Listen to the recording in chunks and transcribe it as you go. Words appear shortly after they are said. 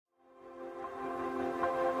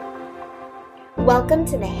Welcome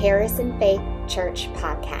to the Harrison Faith Church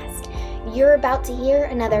podcast. You're about to hear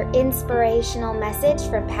another inspirational message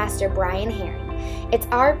from Pastor Brian Herring. It's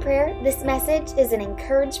our prayer this message is an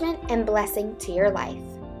encouragement and blessing to your life.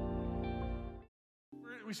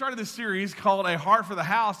 We started this series called A Heart for the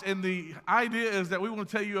House, and the idea is that we want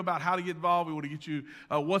to tell you about how to get involved. We want to get you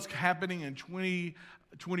what's happening in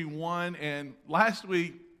 2021. And last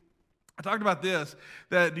week, I talked about this,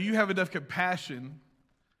 that do you have enough compassion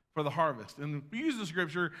for the harvest? And we use the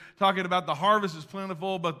scripture talking about the harvest is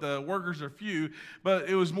plentiful, but the workers are few. But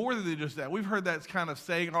it was more than just that. We've heard that kind of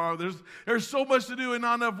saying, oh, there's so much to do and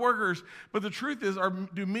not enough workers. But the truth is,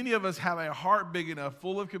 do many of us have a heart big enough,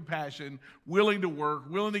 full of compassion, willing to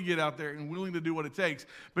work, willing to get out there, and willing to do what it takes?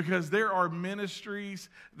 Because there are ministries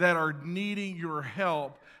that are needing your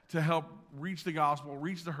help to help reach the gospel,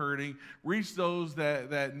 reach the hurting, reach those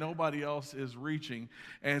that nobody else is reaching.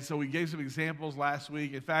 And so we gave some examples last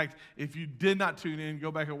week. In fact, if you did not tune in,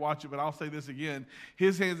 go back and watch it, but I'll say this again.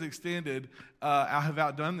 His Hands Extended have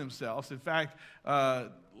outdone themselves. In fact,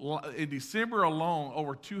 in December alone,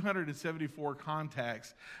 over 274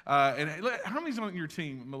 contacts. And how many's on your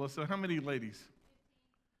team, Melissa? How many ladies?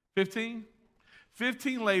 15?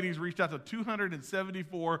 15 ladies reached out to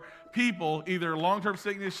 274 people, either long-term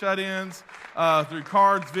sickness shut-ins, through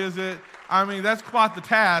cards, visit. I mean, that's quite the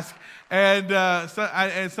task. And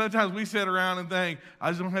and sometimes we sit around and think, I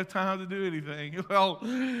just don't have time to do anything. Well,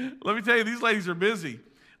 let me tell you, these ladies are busy.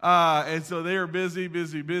 And so they are busy,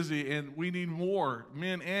 and we need more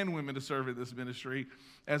men and women to serve in this ministry,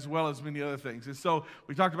 as well as many other things. And so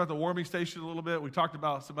we talked about the warming station a little bit. We talked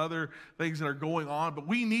about some other things that are going on, but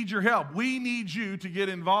we need your help. We need you to get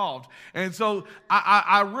involved. And so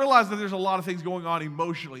I realize that there's a lot of things going on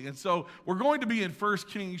emotionally. And so we're going to be in 1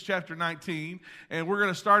 Kings chapter 19, and we're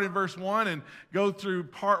going to start in verse 1 and go through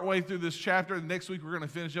part way through this chapter. And next week we're going to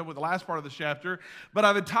finish up with the last part of the chapter. But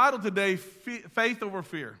I've entitled today, Faith Over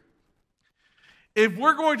Fear. If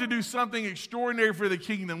we're going to do something extraordinary for the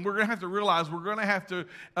kingdom, we're going to have to realize we're going to have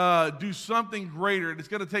to do something greater. And it's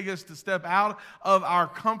going to take us to step out of our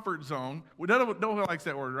comfort zone. No one likes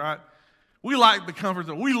that word, right? We like the comfort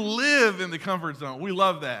zone. We live in the comfort zone. We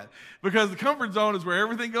love that. Because the comfort zone is where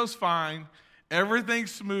everything goes fine,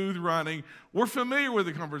 everything's smooth running. We're familiar with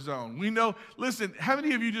the comfort zone. We know, listen, how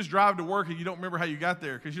many of you just drive to work and you don't remember how you got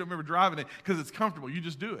there because you don't remember driving it because it's comfortable? You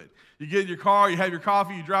just do it. You get in your car, you have your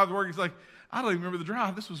coffee, you drive to work, it's like, I don't even remember the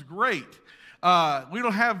drive. This was great. We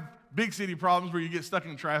don't have big city problems where you get stuck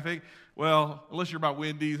in traffic. Well, unless you're by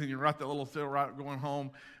Wendy's and you're right that little still right going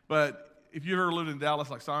home. But if you ever lived in Dallas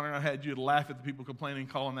like Sonner and I had, you'd laugh at the people complaining,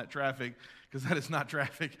 calling that traffic, because that is not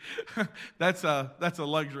traffic. That's a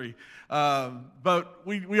luxury. But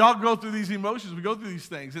we all go through these emotions. We go through these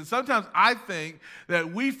things. And sometimes I think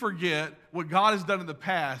that we forget what God has done in the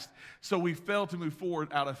past, so we fail to move forward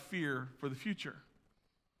out of fear for the future.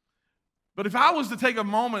 But if I was to take a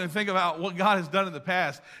moment and think about what God has done in the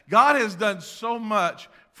past, God has done so much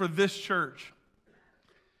for this church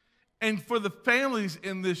and for the families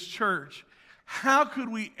in this church. How could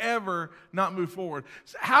we ever not move forward?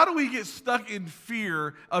 How do we get stuck in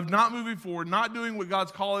fear of not moving forward, not doing what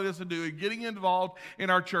God's calling us to do, and getting involved in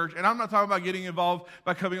our church? And I'm not talking about getting involved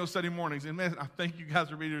by coming on Sunday mornings. And man, I thank you guys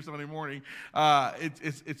for being here Sunday morning.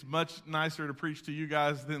 It's much nicer to preach to you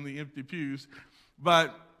guys than the empty pews.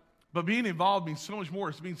 But being involved means so much more.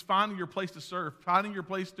 It means finding your place to serve, finding your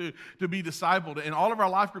place to be discipled. And all of our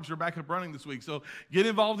life groups are back up running this week. So get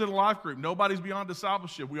involved in a life group. Nobody's beyond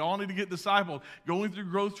discipleship. We all need to get discipled, going through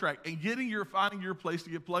Growth Track and finding your place to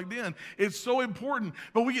get plugged in. It's so important.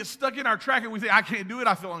 But we get stuck in our track and we think, I can't do it.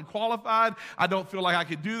 I feel unqualified. I don't feel like I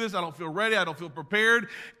can do this. I don't feel ready. I don't feel prepared.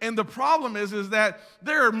 And the problem is that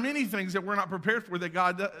there are many things that we're not prepared for that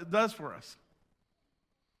God does for us.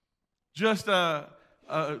 Just a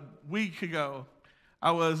week ago,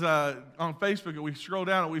 I was on Facebook, and we scrolled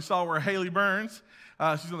down and we saw where Haley Burns,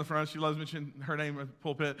 she's on the front, she loves mentioning her name in the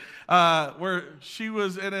pulpit, where she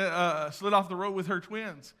was in slid off the road with her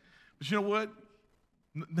twins. But you know what?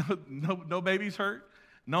 No babies hurt.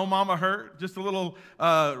 No mama hurt. Just a little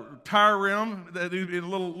tire rim in a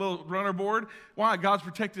little runner board. Why? God's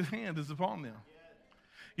protected hand is upon them.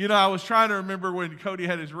 You know, I was trying to remember when Cody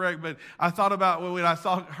had his wreck, but I thought about when I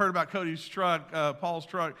heard about Cody's truck, Paul's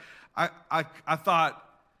truck. I thought,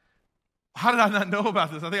 how did I not know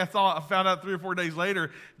about this? I think I found out 3 or 4 days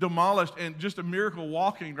later, demolished, and just a miracle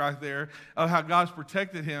walking right there of how God's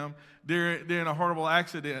protected him during a horrible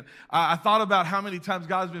accident. I thought about how many times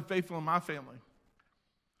God's been faithful in my family.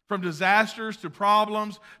 From disasters to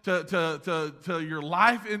problems to your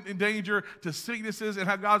life in danger to sicknesses, and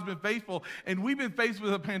how God's been faithful. And we've been faced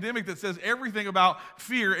with a pandemic that says everything about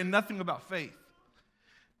fear and nothing about faith.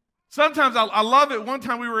 Sometimes I love it. One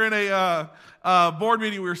time we were in a board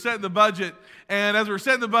meeting. We were setting the budget. And as we were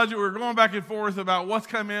setting the budget, we were going back and forth about what's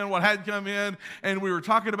come in, what hadn't come in. And we were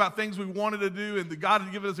talking about things we wanted to do. And God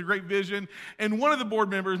had given us a great vision. And one of the board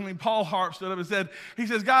members, Paul Harp, stood up and said, he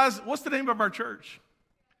says, guys, what's the name of our church?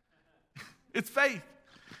 It's Faith.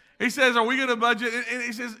 He says, are we going to budget? And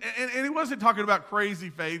he says, and he wasn't talking about crazy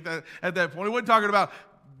faith at that point. He wasn't talking about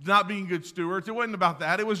not being good stewards. It wasn't about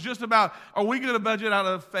that. It was just about, are we going to budget out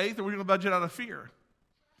of faith or are we going to budget out of fear?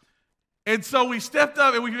 And so we stepped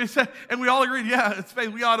up and we all agreed, yeah, it's faith.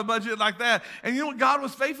 We ought to budget like that. And you know what? God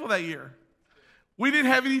was faithful that year. We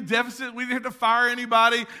didn't have any deficit. We didn't have to fire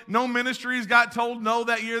anybody. No ministries got told no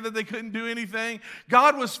that year that they couldn't do anything.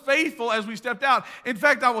 God was faithful as we stepped out. In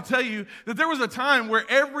fact, I will tell you that there was a time where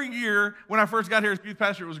every year when I first got here as youth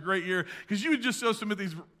pastor, it was a great year because you would just so submit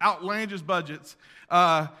these outlandish budgets.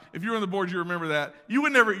 If you were on the board, you remember that. You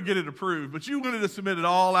would never get it approved, but you wanted to submit it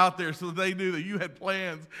all out there so that they knew that you had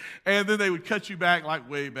plans. And then they would cut you back like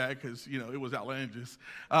way back because, it was outlandish.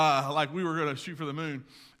 Like we were going to shoot for the moon.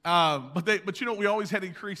 But we always had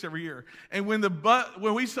increase every year. And when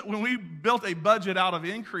we built a budget out of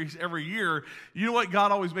increase every year, you know what?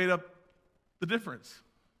 God always made up the difference.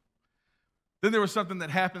 Then there was something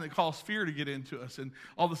that happened that caused fear to get into us, and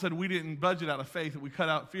all of a sudden we didn't budget out of faith, and we cut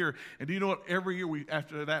out fear. And do you know what? Every year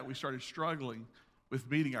after that, we started struggling with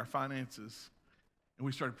meeting our finances. And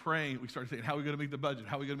we started praying. We started saying, how are we going to meet the budget?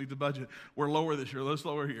 How are we going to meet the budget? We're lower this year. Let's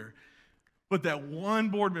lower here. But that one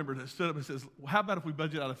board member that stood up and says, well, how about if we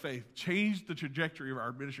budget out of faith? Changed the trajectory of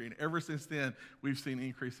our ministry. And ever since then, we've seen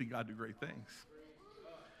increasing God do great things.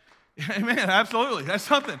 Amen. Absolutely. That's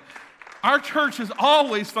something. Our church has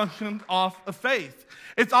always functioned off of faith.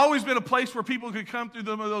 It's always been a place where people could come through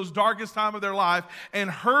those darkest times of their life and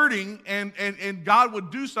hurting, and God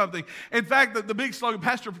would do something. In fact, the big slogan,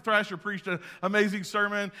 Pastor Thrasher preached an amazing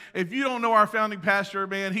sermon. If you don't know our founding pastor,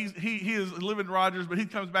 man, he is living in Rogers, but he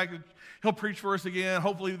comes back and he'll preach for us again,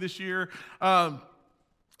 hopefully this year. And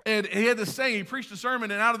he had this saying, he preached a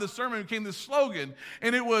sermon, and out of the sermon came this slogan,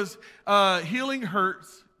 and it was healing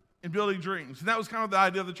hurts and building dreams. And that was kind of the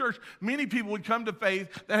idea of the church. Many people would come to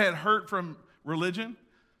faith that had hurt from religion,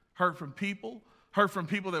 hurt from people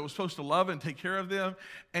that was supposed to love and take care of them,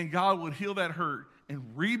 and God would heal that hurt and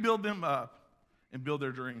rebuild them up and build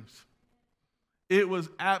their dreams. It was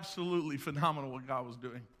absolutely phenomenal what God was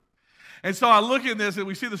doing. And so I look at this and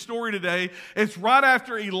we see the story today. It's right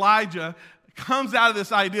after Elijah comes out of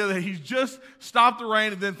this idea that he's just stopped the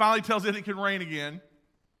rain and then finally tells it can rain again.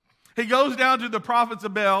 He goes down to the prophets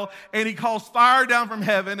of Baal, and he calls fire down from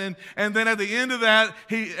heaven, and then at the end of that,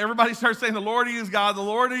 everybody starts saying, the Lord, He is God, the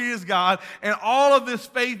Lord, He is God, and all of this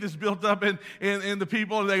faith is built up in the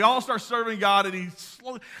people, and they all start serving God, and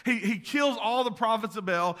he kills all the prophets of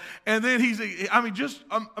Baal, and then just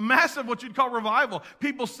a massive, what you'd call revival.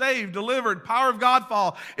 People saved, delivered, power of God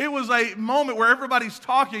fall. It was a moment where everybody's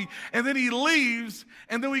talking, and then he leaves,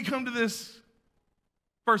 and then we come to this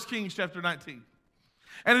 1 Kings chapter 19.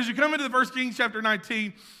 And as you come into the 1 Kings chapter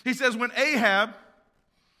 19, he says, when Ahab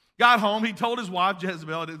got home, he told his wife,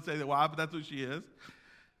 Jezebel, I didn't say the wife, but that's who she is,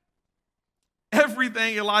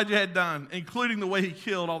 everything Elijah had done, including the way he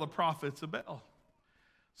killed all the prophets of Baal.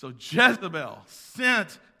 So Jezebel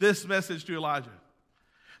sent this message to Elijah.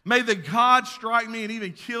 May the God strike me and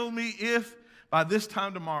even kill me if by this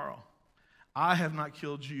time tomorrow I have not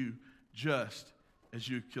killed you just as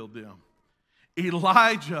you killed them.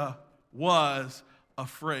 Elijah was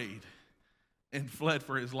afraid and fled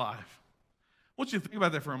for his life. I want you to think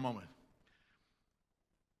about that for a moment.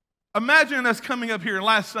 Imagine us coming up here, and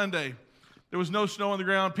last Sunday, there was no snow on the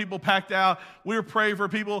ground, people packed out, we were praying for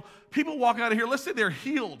people. People walk out of here, let's say they're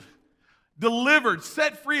healed, delivered,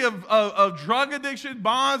 set free of drug addiction,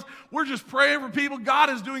 bonds. We're just praying for people. God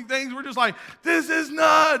is doing things. We're just like, this is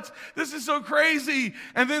nuts. This is so crazy.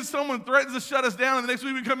 And then someone threatens to shut us down, and the next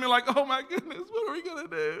week we come in like, oh my goodness, what are we going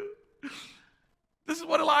to do? This is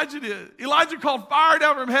what Elijah did. Elijah called fire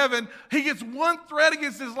down from heaven. He gets one threat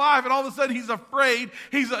against his life, and all of a sudden he's afraid.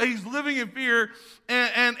 He's living in fear,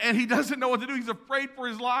 and he doesn't know what to do. He's afraid for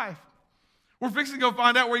his life. We're fixing to go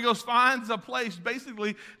find out where he goes, finds a place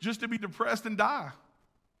basically just to be depressed and die.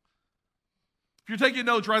 If you're taking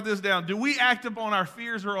notes, write this down. Do we act upon our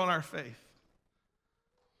fears or on our faith?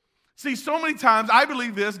 See, so many times, I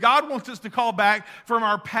believe this, God wants us to call back from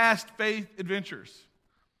our past faith adventures.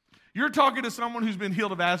 You're talking to someone who's been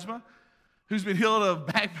healed of asthma, who's been healed of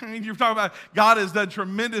back pain. You're talking about God has done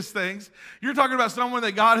tremendous things. You're talking about someone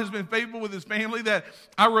that God has been faithful with his family that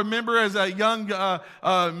I remember as a young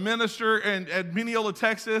minister at Mineola,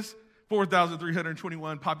 Texas,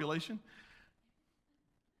 4,321 population.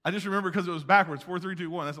 I just remember because it was backwards, 4, 3, 2,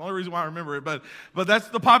 1. That's the only reason why I remember it. But that's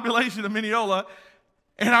the population of Mineola.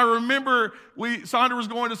 And I remember Sandra was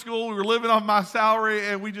going to school. We were living off my salary,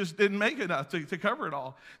 and we just didn't make enough to cover it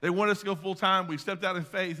all. They wanted us to go full time. We stepped out in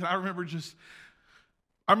faith, and I remember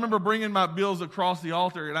bringing my bills across the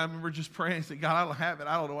altar, and I remember just praying and saying, God, I don't have it.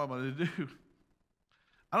 I don't know what I'm going to do.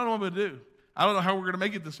 I don't know what I'm going to do. I don't know how we're going to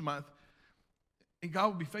make it this month. And God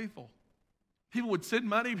would be faithful. People would send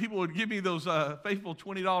money. People would give me those faithful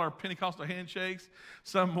 $20 Pentecostal handshakes,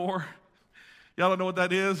 some more. Y'all don't know what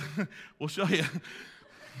that is? We'll show you.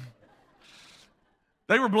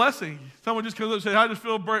 They were blessing. Someone just comes up and said, I just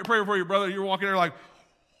feel prayer for you, brother. You're walking there like,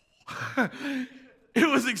 it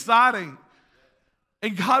was exciting.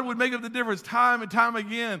 And God would make up the difference time and time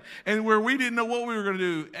again. And where we didn't know what we were going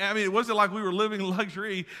to do. I mean, it wasn't like we were living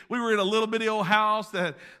luxury. We were in a little bitty old house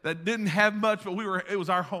that didn't have much, but it was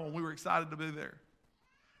our home. We were excited to be there.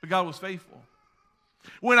 But God was faithful.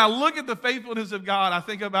 When I look at the faithfulness of God, I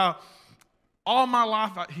think about all my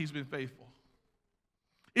life, He's been faithful.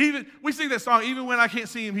 Even we sing that song, even when I can't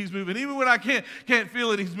see Him, He's moving. Even when I can't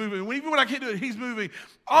feel it, He's moving. Even when I can't do it, He's moving.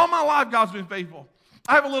 All my life, God's been faithful.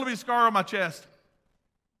 I have a little bit of scar on my chest.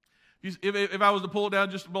 If I was to pull it down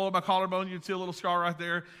just below my collarbone, you'd see a little scar right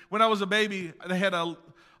there. When I was a baby, they had a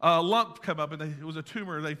lump come up, and it was a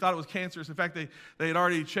tumor. They thought it was cancerous. In fact, they had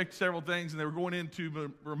already checked several things, and they were going in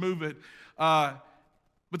to remove it.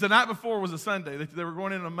 But the night before was a Sunday. They were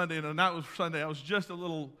going in on a Monday, and the night was Sunday. I was just a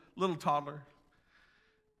little toddler.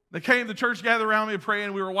 They came to church, gathered around me,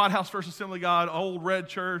 praying. We were White House First Assembly of God, old red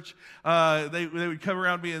church. They would come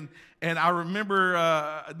around me, and I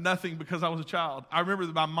remember nothing because I was a child. I remember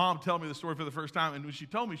my mom telling me the story for the first time, and when she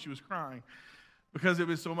told me, she was crying because it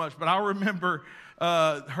was so much. But I remember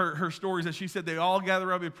her stories that she said they all gathered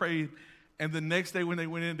around me and prayed, and the next day when they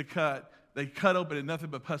went in to cut, they cut open and nothing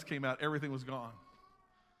but pus came out. Everything was gone.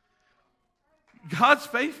 God's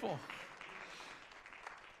faithful.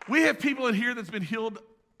 We have people in here that's been healed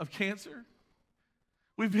of cancer.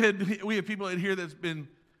 We have people in here that's been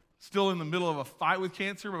still in the middle of a fight with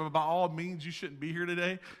cancer, but by all means, you shouldn't be here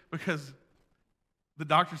today because the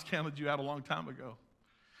doctors counted you out a long time ago.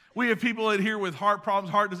 We have people in here with heart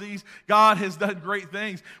problems, heart disease. God has done great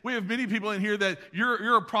things. We have many people in here that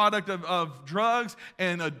you're a product of drugs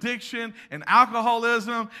and addiction and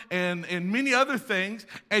alcoholism and many other things,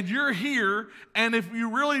 and you're here, and if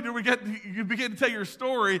you really you begin to tell your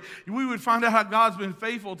story, we would find out how God's been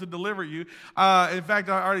faithful to deliver you. In fact,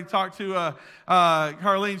 I already talked to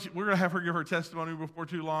Carlene. We're going to have her give her testimony before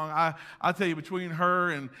too long. I tell you, between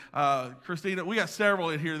her and Christina, we got several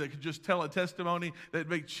in here that could just tell a testimony that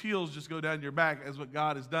makes chills just go down your back as what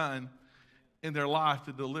God has done in their life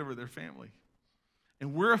to deliver their family.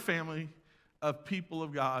 And we're a family of people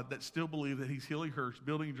of God that still believe that He's healing hurts,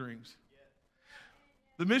 building dreams.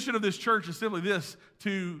 The mission of this church is simply this,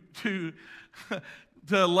 to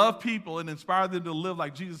love people and inspire them to live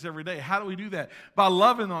like Jesus every day. How do we do that? By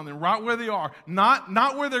loving on them right where they are.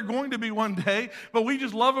 Not where they're going to be one day, but we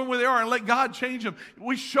just love them where they are and let God change them.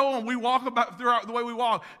 We show them. We walk about throughout the way we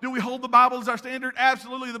walk. Do we hold the Bible as our standard?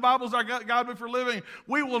 Absolutely. The Bible is our guidebook for living.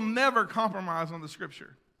 We will never compromise on the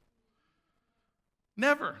Scripture.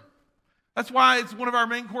 Never. That's why it's one of our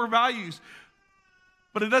main core values.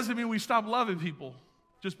 But it doesn't mean we stop loving people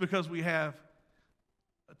just because we have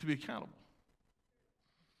to be accountable.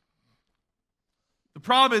 The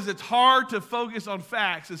problem is it's hard to focus on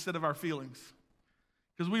facts instead of our feelings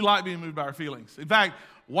because we like being moved by our feelings. In fact,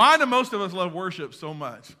 why do most of us love worship so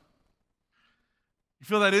much? You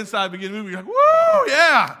feel that inside begin moving, you're like, woo,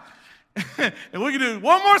 yeah. And we can do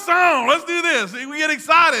one more song. Let's do this. We get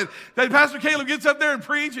excited. Then Pastor Caleb gets up there and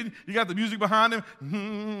preach, and you got the music behind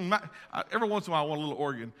him. Every once in a while, I want a little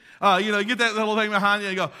organ. You get that little thing behind you,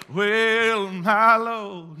 and you go, well, my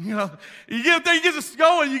Lord. You get up there, you get this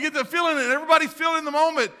going, you get the feeling, and everybody's feeling the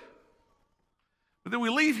moment. But then we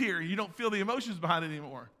leave here, and you don't feel the emotions behind it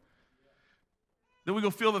anymore. Then we go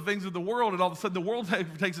feel the things of the world, and all of a sudden the world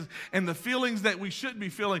takes us, and the feelings that we shouldn't be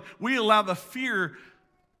feeling, we allow the fear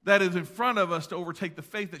that is in front of us to overtake the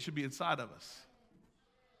faith that should be inside of us.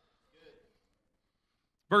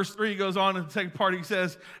 Verse 3 goes on in the second part. He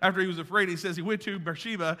says, after he was afraid, he says he went to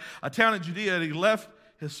Beersheba, a town in Judea, and he left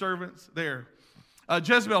his servants there.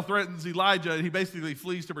 Jezebel threatens Elijah, and he basically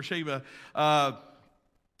flees to Beersheba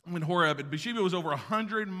in Horeb. And Beersheba was over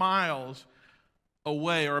 100 miles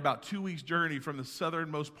away, or about 2 weeks' journey from the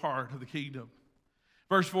southernmost part of the kingdom.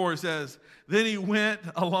 Verse 4, it says, then he went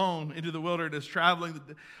alone into the wilderness, traveling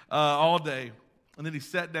all day. And then he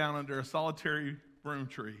sat down under a solitary broom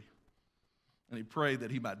tree. And he prayed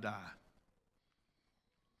that he might die.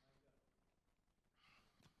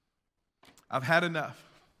 I've had enough.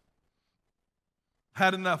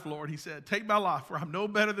 had enough, Lord. He said, take my life, for I'm no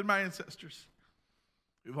better than my ancestors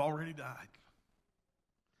who've already died.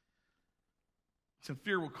 So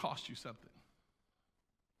fear will cost you something.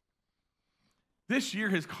 This year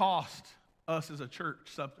has cost us as a church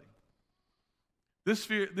something. This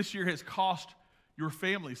year has cost your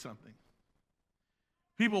family something.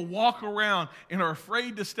 People walk around and are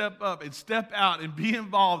afraid to step up and step out and be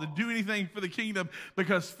involved and do anything for the kingdom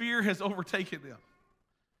because fear has overtaken them.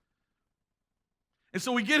 And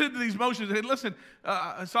so we get into these motions. And listen,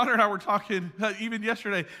 Sandra and I were talking even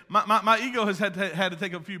yesterday. My ego has had to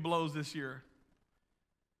take a few blows this year.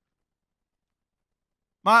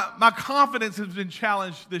 My confidence has been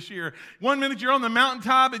challenged this year. One minute you're on the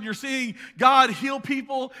mountaintop and you're seeing God heal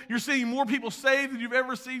people. You're seeing more people saved than you've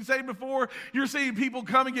ever seen saved before. You're seeing people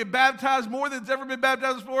come and get baptized more than it's ever been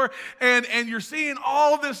baptized before. And you're seeing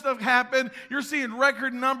all this stuff happen. You're seeing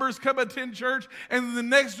record numbers come attend church. And the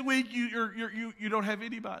next week you don't have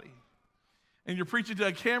anybody. And you're preaching to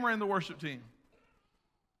a camera and the worship team.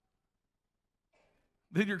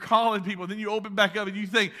 Then you're calling people, then you open back up and you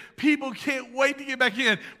think, people can't wait to get back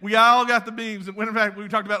in. We all got the memes. And when in fact we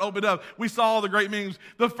talked about open up, we saw all the great memes.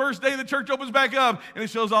 The first day the church opens back up and it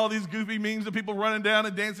shows all these goofy memes of people running down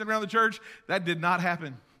and dancing around the church. That did not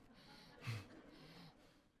happen.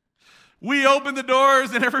 We opened the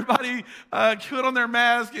doors and everybody put on their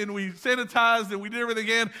mask and we sanitized and we did everything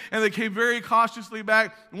again. And they came very cautiously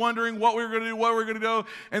back, wondering what we were going to do, what we were going to do.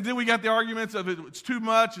 And then we got the arguments of it's too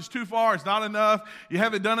much, it's too far, it's not enough. You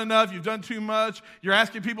haven't done enough, you've done too much. You're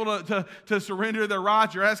asking people to surrender their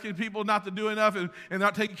rights. You're asking people not to do enough and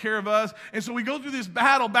not taking care of us. And so we go through this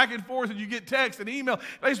battle back and forth and you get text and email,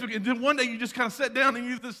 Facebook. And then one day you just kind of sit down and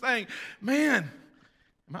you do this thing. Man,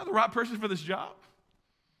 am I the right person for this job?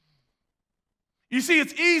 You see,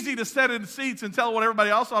 it's easy to sit in seats and tell what everybody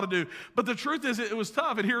else ought to do. But the truth is, it was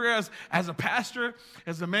tough. And here as a pastor,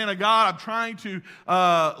 as a man of God, I'm trying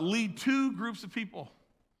to lead two groups of people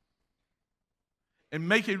and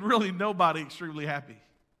making really nobody extremely happy.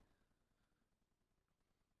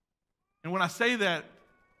 And when I say that,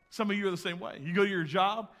 some of you are the same way. You go to your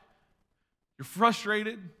job, you're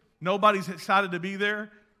frustrated, nobody's excited to be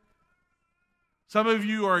there. Some of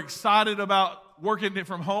you are excited about working it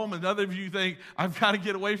from home, and other of you think, I've got to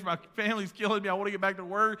get away from my family's killing me. I want to get back to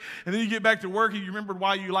work. And then you get back to work and you remember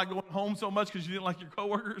why you like going home so much because you didn't like your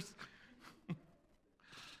coworkers.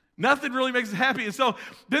 Nothing really makes us happy. And so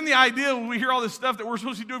then the idea when we hear all this stuff that we're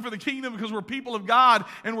supposed to be doing for the kingdom because we're people of God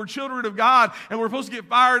and we're children of God and we're supposed to get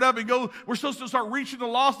fired up and go, we're supposed to start reaching the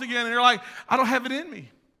lost again. And you're like, I don't have it in me.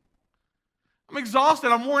 I'm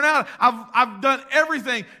exhausted. I'm worn out. I've done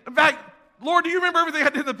everything. In fact, Lord, do you remember everything I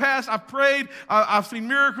did in the past? I've prayed. I've seen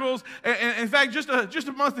miracles. And in fact, just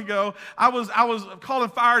a month ago, I was calling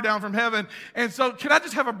fire down from heaven. And so can I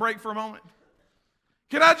just have a break for a moment?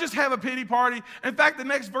 Can I just have a pity party? In fact, the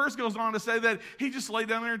next verse goes on to say that he just laid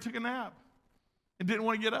down there and took a nap and didn't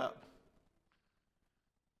want to get up.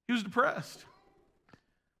 He was depressed.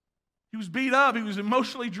 He was beat up. He was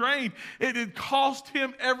emotionally drained. It had cost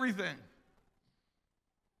him everything.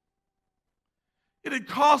 It had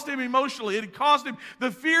cost him emotionally. It had cost him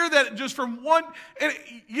the fear that just from one, and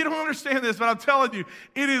you don't understand this, but I'm telling you,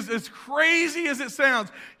 it is as crazy as it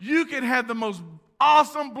sounds. You can have the most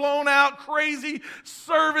awesome, blown out, crazy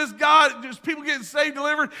service, God, just people getting saved,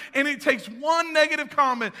 delivered, and it takes one negative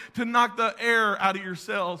comment to knock the air out of your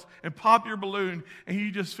cells and pop your balloon, and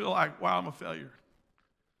you just feel like, wow, I'm a failure.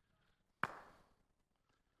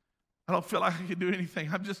 I don't feel like I can do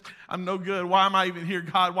anything. I'm no good. Why am I even here,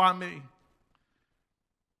 God? Why me?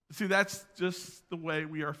 See, that's just the way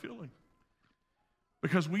we are feeling.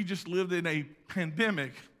 Because we just lived in a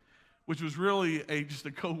pandemic, which was really just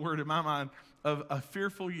a code word in my mind of a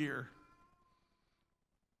fearful year.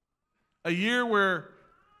 A year where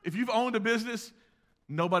if you've owned a business,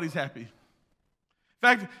 nobody's happy. In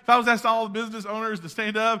fact, if I was asked all the business owners to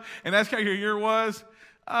stand up and ask how your year was,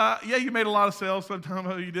 yeah, you made a lot of sales. Some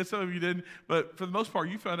of you did, some of you didn't. But for the most part,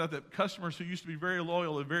 you found out that customers who used to be very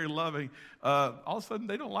loyal and very loving, all of a sudden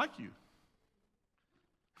they don't like you.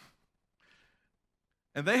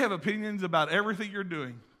 And they have opinions about everything you're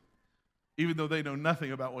doing, even though they know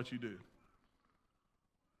nothing about what you do.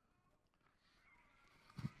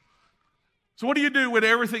 So what do you do when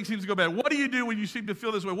everything seems to go bad? What do you do when you seem to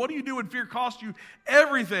feel this way? What do you do when fear costs you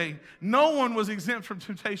everything? No one was exempt from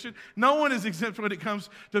temptation. No one is exempt when it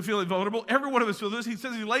comes to feeling vulnerable. Every one of us feels this. He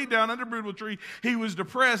says he laid down under a bramble tree. He was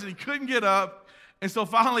depressed and he couldn't get up. And so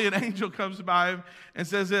finally an angel comes by him and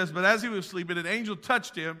says this, but as he was sleeping, an angel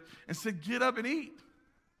touched him and said, get up and eat.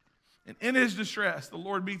 And in his distress, the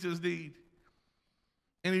Lord meets his need.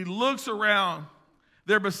 And he looks around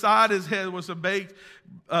There beside his head was some bread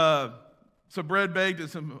baked and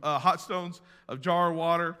some hot stones of jar of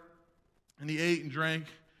water. And he ate and drank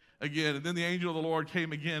again. And then the angel of the Lord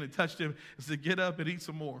came again and touched him and said, "Get up and eat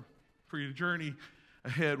some more, for your journey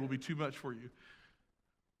ahead will be too much for you."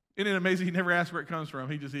 Isn't it amazing? He never asks where it comes from.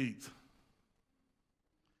 He just eats.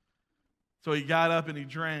 So he got up and he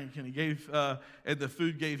drank, and and the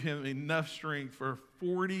food gave him enough strength for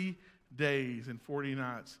 40 days and 40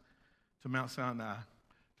 nights to Mount Sinai,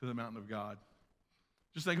 to the mountain of God.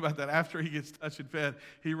 Just think about that. After he gets touched and fed,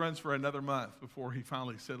 he runs for another month before he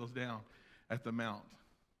finally settles down at the mount.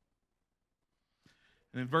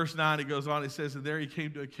 And in verse 9, it goes on, it says, "And there he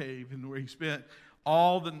came to a cave, and where he spent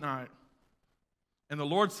all the night. And the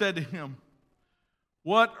Lord said to him,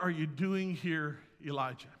 'What are you doing here,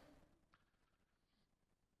 Elijah?'"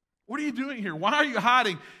 What are you doing here? Why are you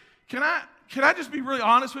hiding? Can I just be really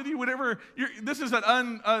honest with you? This is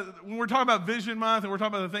when we're talking about Vision Month and we're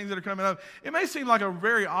talking about the things that are coming up, it may seem like a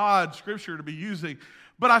very odd scripture to be using,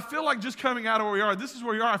 but I feel like just coming out of where we are, this is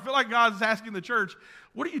where we are. I feel like God is asking the church,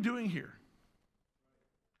 what are you doing here?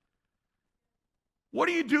 What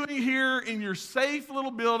are you doing here in your safe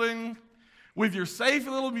little building, with your safe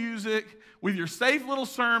little music, with your safe little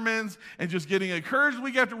sermons, and just getting encouraged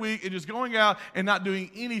week after week, and just going out and not doing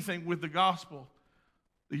anything with the gospel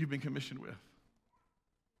that you've been commissioned with?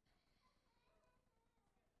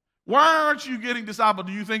 Why aren't you getting discipled?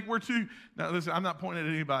 Do you think we're too... Now, listen, I'm not pointing at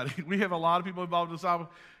anybody. We have a lot of people involved in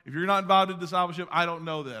discipleship. If you're not involved in discipleship, I don't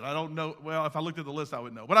know that. I don't know... Well, if I looked at the list, I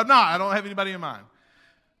would know. But I'm not. I don't have anybody in mind.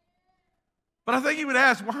 But I think he would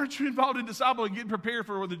ask, why aren't you involved in disciple and getting prepared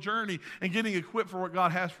for the journey and getting equipped for what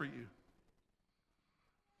God has for you?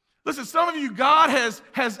 Listen, some of you, God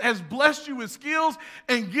has blessed you with skills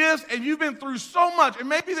and gifts, and you've been through so much. And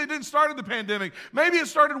maybe they didn't start in the pandemic. Maybe it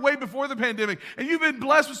started way before the pandemic. And you've been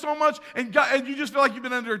blessed with so much, and you just feel like you've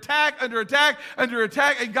been under attack.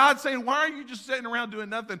 And God's saying, why are you just sitting around doing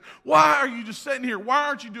nothing? Why are you just sitting here? Why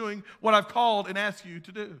aren't you doing what I've called and asked you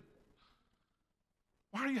to do?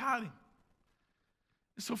 Why are you hiding?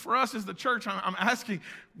 So for us as the church, I'm asking,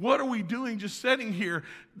 what are we doing just sitting here?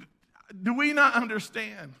 Do we not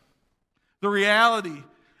understand the reality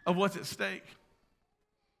of what's at stake?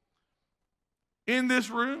 In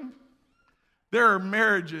this room, there are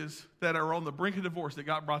marriages that are on the brink of divorce that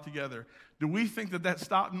got brought together. Do we think that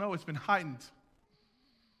stopped? No, it's been heightened.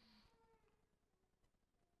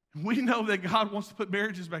 We know that God wants to put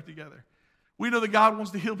marriages back together. We know that God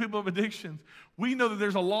wants to heal people of addictions. We know that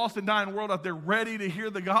there's a lost and dying world out there ready to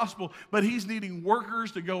hear the gospel, but he's needing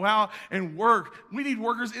workers to go out and work. We need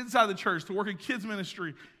workers inside the church to work in kids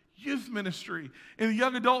ministry, youth ministry, in the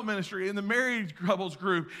young adult ministry, in the married couples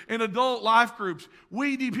group, in adult life groups.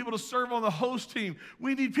 We need people to serve on the host team.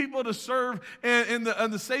 We need people to serve in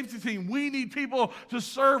the safety team. We need people to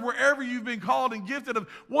serve wherever you've been called and gifted of.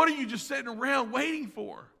 What are you just sitting around waiting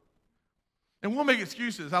for? And we'll make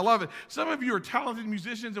excuses. I love it. Some of you are talented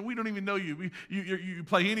musicians, and we don't even know you. You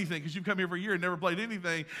play anything because you've come here for a year and never played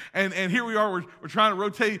anything. And here we are. We're trying to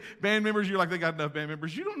rotate band members. You're like, they got enough band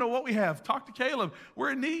members. You don't know what we have. Talk to Caleb.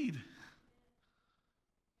 We're in need.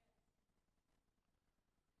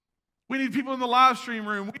 We need people in the live stream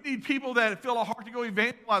room. We need people that feel a heart to go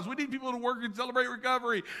evangelize. We need people to work and celebrate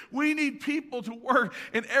recovery. We need people to work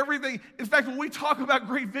in everything. In fact, when we talk about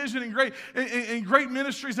great vision and great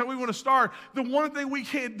ministries that we want to start, the one thing we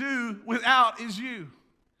can't do without is you.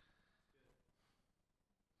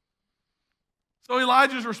 So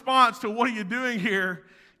Elijah's response to what are you doing here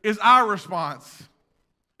is our response.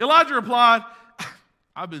 Elijah replied,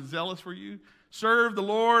 I've been zealous for you. Serve the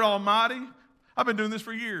Lord Almighty. I've been doing this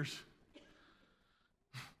for years.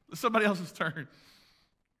 It's somebody else's turn.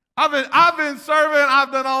 I've been serving.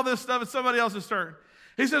 I've done all this stuff. It's somebody else's turn.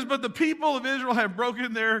 He says, but the people of Israel have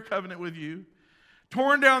broken their covenant with you,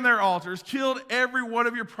 torn down their altars, killed every one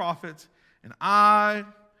of your prophets, and I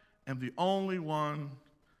am the only one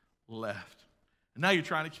left. And now you're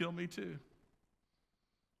trying to kill me too.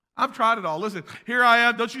 I've tried it all. Listen, here I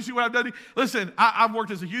am. Don't you see what I've done? Listen, I've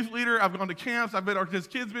worked as a youth leader. I've gone to camps. I've worked as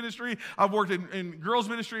kids ministry. I've worked in girls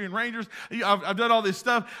ministry and Rangers. I've done all this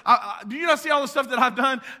stuff. Do you not see all the stuff that I've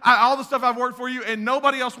done? All the stuff I've worked for you, and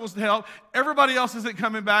nobody else wants to help. Everybody else isn't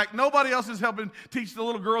coming back. Nobody else is helping teach the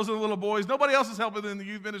little girls and the little boys. Nobody else is helping in the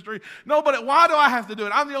youth ministry. Nobody. Why do I have to do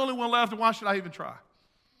it? I'm the only one left, and why should I even try?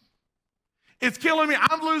 It's killing me.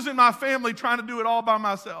 I'm losing my family trying to do it all by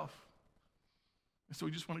myself. And so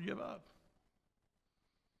we just want to give up.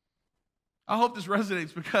 I hope this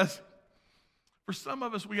resonates because for some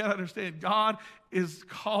of us, we got to understand God is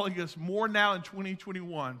calling us more now in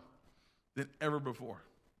 2021 than ever before.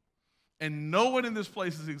 And no one in this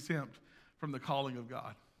place is exempt from the calling of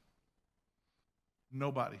God?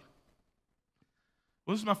 Nobody.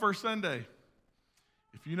 Well, this is my first Sunday.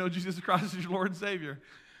 If you know Jesus Christ as your Lord and Savior,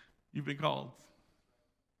 you've been called.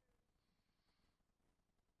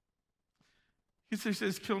 He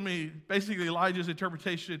says, kill me. Basically, Elijah's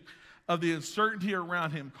interpretation of the uncertainty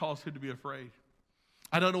around him caused him to be afraid.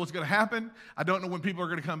 I don't know what's going to happen. I don't know when people are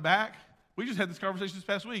going to come back. We just had this conversation this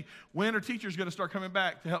past week. When are teachers going to start coming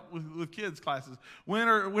back to help with kids' classes? When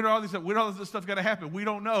are all this stuff going to happen? We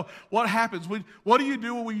don't know. What happens? What do you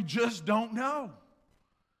do when we just don't know?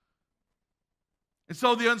 And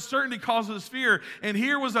so the uncertainty causes fear. And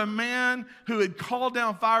here was a man who had called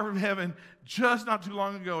down fire from heaven just not too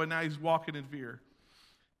long ago, and now he's walking in fear.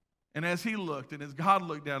 And as he looked, and as God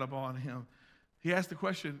looked down upon him, he asked the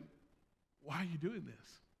question, why are you doing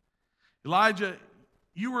this? Elijah,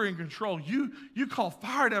 you were in control. You called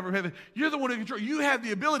fire down from heaven. You're the one in control. You have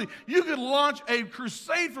the ability. You could launch a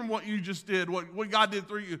crusade from what you just did, what God did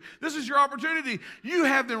through you. This is your opportunity. You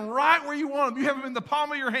have them right where you want them. You have them in the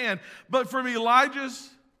palm of your hand. But from Elijah's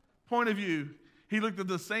point of view, he looked at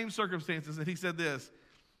the same circumstances and he said this,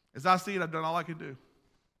 as I see it, I've done all I can do.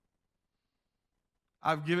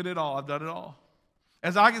 I've given it all. I've done it all.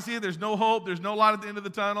 As I can see it, there's no hope. There's no light at the end of the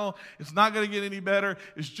tunnel. It's not going to get any better.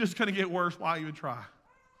 It's just going to get worse. Why even try?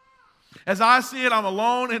 As I see it, I'm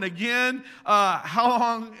alone. And again, how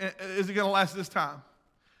long is it going to last this time?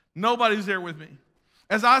 Nobody's there with me.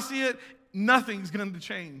 As I see it, nothing's going to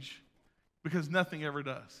change because nothing ever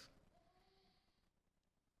does.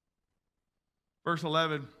 Verse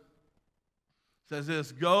 11 says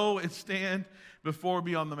this, go and stand before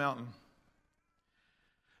me on the mountain.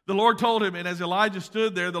 The Lord told him, and as Elijah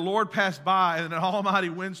stood there, the Lord passed by, and an almighty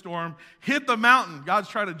windstorm hit the mountain. God's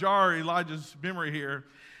trying to jar Elijah's memory here.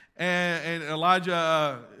 And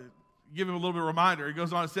Elijah give him a little bit of a reminder. He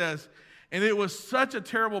goes on and says, and it was such a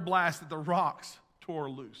terrible blast that the rocks tore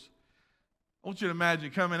loose. I want you to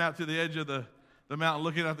imagine coming out to the edge of the mountain,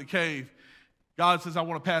 looking at the cave. God says, I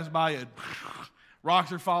want to pass by it.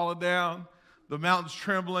 Rocks are falling down. The mountain's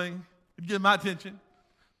trembling. It get my attention.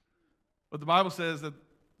 But the Bible says that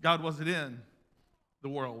God wasn't in the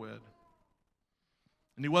whirlwind.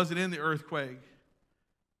 And he wasn't in the earthquake.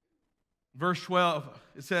 Verse 12,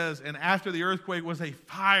 it says, and after the earthquake was a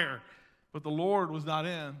fire, but the Lord was not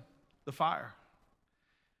in the fire.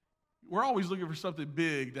 We're always looking for something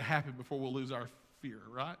big to happen before we'll lose our fear,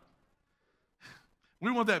 right? We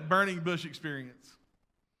want that burning bush experience.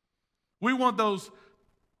 We want those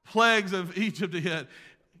plagues of Egypt to hit.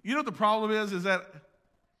 You know what the problem is that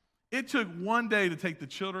it took one day to take the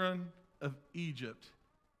children of Egypt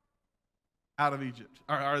out of Egypt,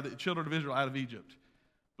 or the children of Israel out of Egypt.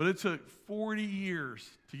 But it took 40 years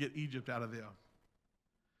to get Egypt out of them.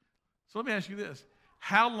 So let me ask you this.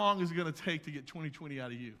 How long is it going to take to get 2020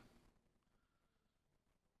 out of you?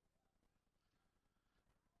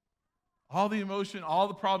 All the emotion, all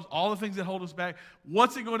the problems, all the things that hold us back,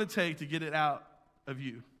 what's it going to take to get it out of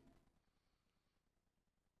you?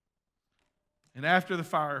 And after the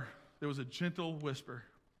fire, there was a gentle whisper.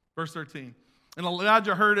 Verse 13. And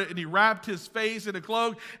Elijah heard it, and he wrapped his face in a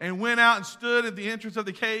cloak and went out and stood at the entrance of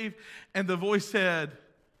the cave. And the voice said,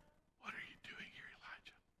 what are you doing here,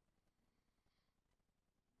 Elijah?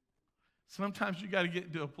 Sometimes you got to get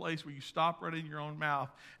into a place where you stop running your own mouth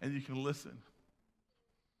and you can listen.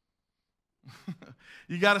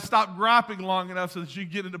 You got to stop griping long enough so that you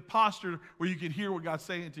get into posture where you can hear what God's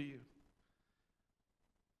saying to you.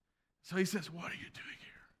 So he says, what are you doing here?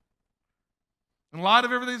 In light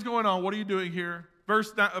of everything that's going on, what are you doing here?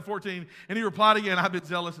 Verse 14, and he replied again, I've been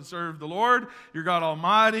zealous and served the Lord, your God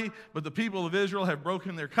Almighty, but the people of Israel have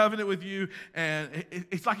broken their covenant with you. And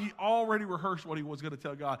it's like he already rehearsed what he was going to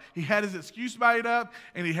tell God. He had his excuse made up,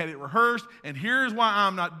 and he had it rehearsed, and here's why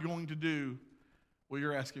I'm not going to do what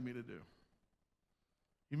you're asking me to do.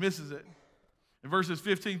 He misses it. In verses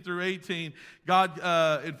 15 through 18,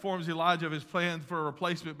 God informs Elijah of his plan for a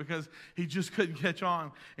replacement because he just couldn't catch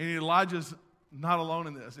on. And Elijah's not alone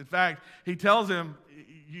in this. In fact, he tells him,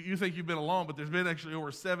 you think you've been alone, but there's been actually over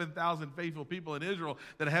 7,000 faithful people in Israel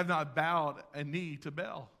that have not bowed a knee to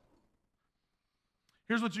Baal.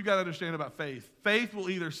 Here's what you got to understand about faith. Faith will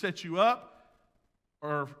either set you up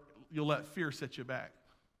or you'll let fear set you back.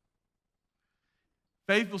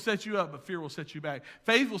 Faith will set you up, but fear will set you back.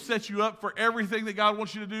 Faith will set you up for everything that God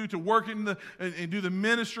wants you to do, to work and do the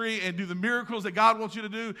ministry and do the miracles that God wants you to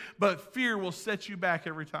do, but fear will set you back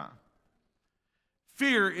every time.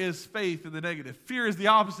 Fear is faith in the negative. Fear is the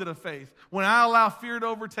opposite of faith. When I allow fear to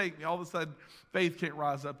overtake me, all of a sudden, faith can't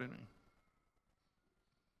rise up in me.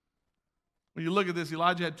 When you look at this,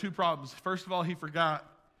 Elijah had two problems. First of all, he forgot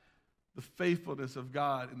the faithfulness of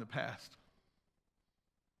God in the past.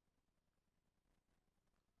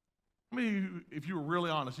 How many of you, if you were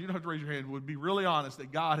really honest, you don't have to raise your hand, would be really honest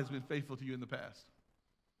that God has been faithful to you in the past?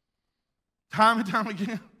 Time and time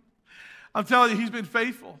again. I'm telling you, He's been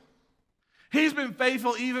faithful. He's been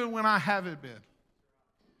faithful even when I haven't been.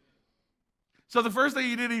 So the first thing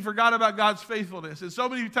He did, He forgot about God's faithfulness. And so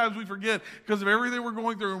many times we forget because of everything we're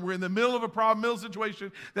going through, and we're in the middle of a problem, middle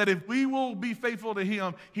situation, that if we will be faithful to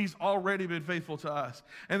Him, He's already been faithful to us.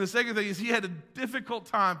 And the second thing is He had a difficult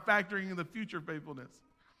time factoring in the future faithfulness.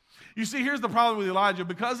 You see, here's the problem with Elijah.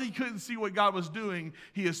 Because he couldn't see what God was doing,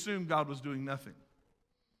 he assumed God was doing nothing.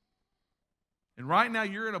 And right now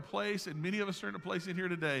you're in a place, and many of us are in a place in here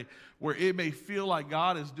today, where it may feel like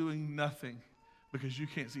God is doing nothing because you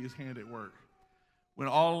can't see His hand at work, when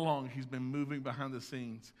all along He's been moving behind the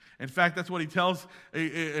scenes. In fact, that's what He tells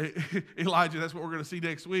Elijah. That's what we're going to see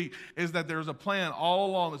next week, is that there's a plan all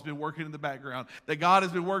along that's been working in the background, that God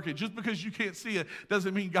has been working. Just because you can't see it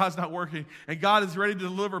doesn't mean God's not working. And God is ready to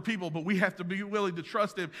deliver people, but we have to be willing to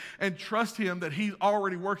trust Him and trust Him that He's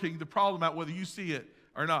already working the problem out, whether you see it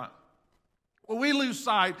or not. When we lose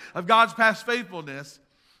sight of God's past faithfulness,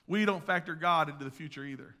 we don't factor God into the future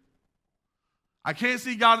either. I can't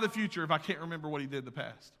see God in the future if I can't remember what He did in the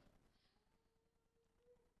past.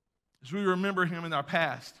 As we remember Him in our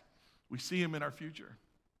past, we see Him in our future.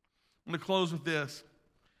 I'm going to close with this.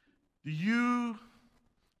 Do you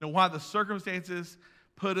know why the circumstances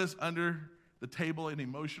put us under the table, and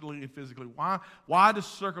emotionally and physically? Why do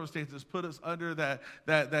circumstances put us under that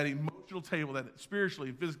emotional table, that spiritually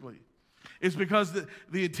and physically? It's because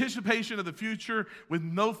the anticipation of the future with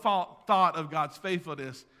no thought of God's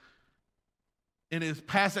faithfulness and His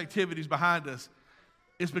past activities behind us,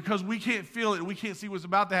 is because we can't feel it and we can't see what's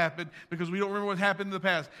about to happen because we don't remember what happened in the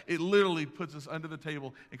past. It literally puts us under the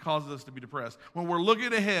table and causes us to be depressed. When we're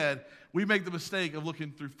looking ahead, we make the mistake of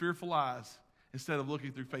looking through fearful eyes instead of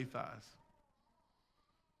looking through faith eyes.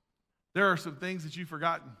 There are some things that you've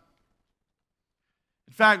forgotten.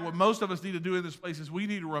 In fact, what most of us need to do in this place is we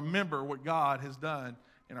need to remember what God has done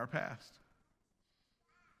in our past.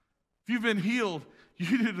 If you've been healed,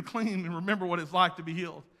 you need to clean and remember what it's like to be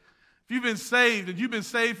healed. If you've been saved, and you've been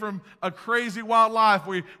saved from a crazy, wild life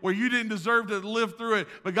where you didn't deserve to live through it,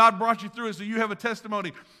 but God brought you through it so you have a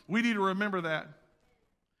testimony, we need to remember that.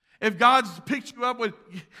 If God's picked you up with,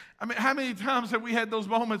 how many times have we had those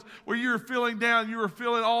moments where you were feeling down, you were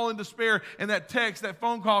feeling all in despair, and that text, that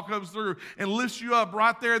phone call comes through and lifts you up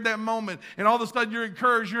right there at that moment, and all of a sudden you're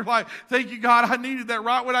encouraged. You're like, thank you, God, I needed that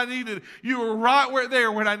right when I needed it. You were right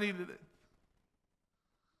there when I needed it.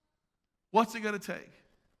 What's it going to take?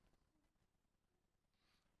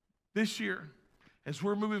 This year, as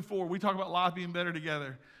we're moving forward, we talk about life being better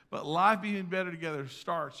together, but life being better together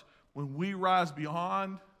starts when we rise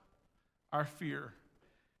beyond our fear,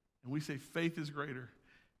 and we say faith is greater.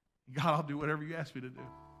 God, I'll do whatever you ask me to do.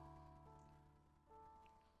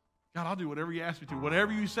 God, I'll do whatever you ask me to.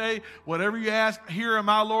 Whatever you say, whatever you ask, here am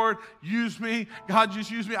I, Lord. Use me. God, just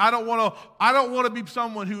use me. I don't want to be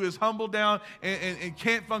someone who is humbled down and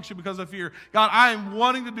can't function because of fear. God, I am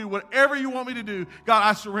wanting to do whatever you want me to do. God,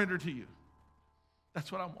 I surrender to you. That's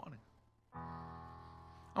what I'm wanting.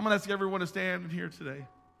 I'm going to ask everyone to stand in here today.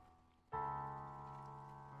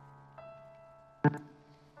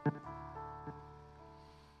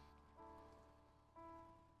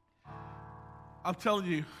 I'm telling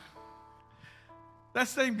you, that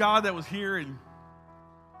same God that was here in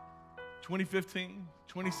 2015,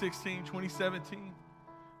 2016, 2017,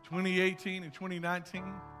 2018, and 2019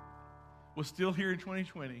 was still here in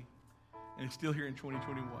 2020, and is still here in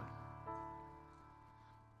 2021.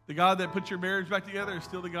 The God that put your marriage back together is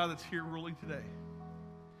still the God that's here ruling today.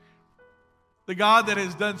 The God that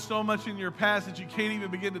has done so much in your past that you can't even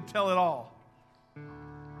begin to tell it all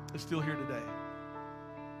is still here today.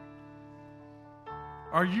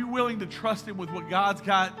 Are you willing to trust Him with what God's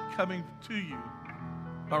got coming to you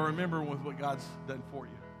by remembering with what God's done for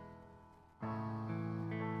you? I'm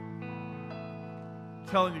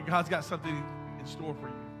telling you, God's got something in store for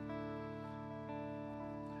you.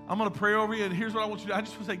 I'm going to pray over you, and here's what I want you to do. I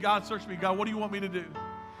just want to say, God, search me. God, what do you want me to do?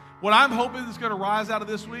 What I'm hoping is going to rise out of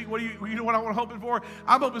this week, you know what I'm hoping for?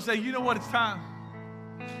 I'm hoping to say, you know what, it's time.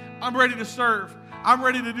 I'm ready to serve. I'm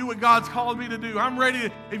ready to do what God's called me to do. I'm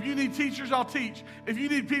ready. If you need teachers, I'll teach. If you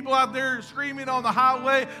need people out there screaming on the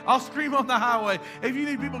highway, I'll scream on the highway. If you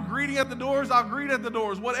need people greeting at the doors, I'll greet at the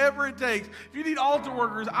doors. Whatever it takes. If you need altar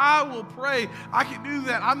workers, I will pray. I can do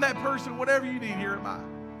that. I'm that person. Whatever you need, here am I.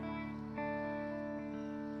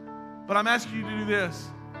 But I'm asking you to do this.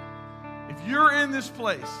 If you're in this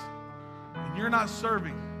place and you're not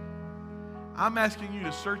serving, I'm asking you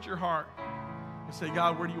to search your heart and say,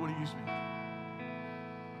 God, where do you want to use me?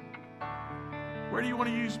 Where do you want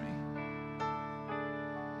to use me?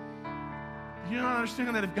 You don't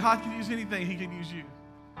understand that if God can use anything, he can use you.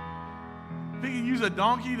 If he can use a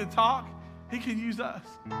donkey to talk, he can use us.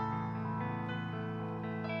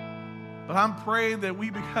 But I'm praying that we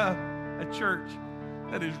become a church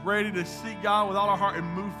that is ready to seek God with all our heart and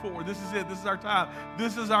move forward. This is it. This is our time.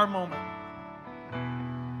 This is our moment.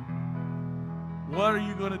 What are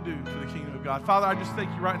you going to do for the kingdom of God? Father, I just thank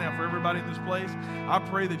you right now for everybody in this place. I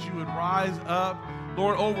pray that you would rise up,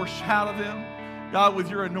 Lord, overshadow them, God, with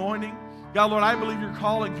your anointing. God, Lord, I believe you're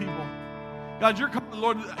calling people. God, you're calling,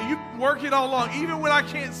 Lord, you work it all along, even when I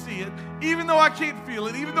can't see it, even though I can't feel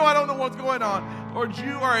it, even though I don't know what's going on. Lord,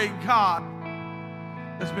 you are a God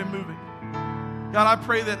that's been moving. God, I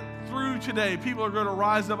pray that through today, people are going to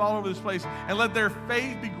rise up all over this place and let their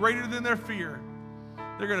faith be greater than their fear.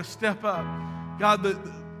 They're going to step up. God,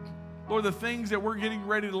 Lord, the things that we're getting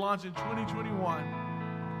ready to launch in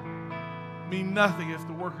 2021 mean nothing if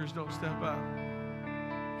the workers don't step up.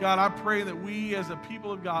 God, I pray that we as a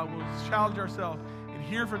people of God will challenge ourselves and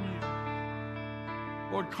hear from you.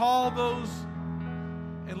 Lord, call those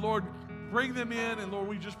and, Lord, bring them in. And, Lord,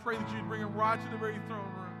 we just pray that you'd bring them right to the very throne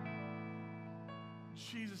room. In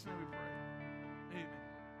Jesus' name we pray.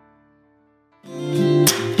 Amen.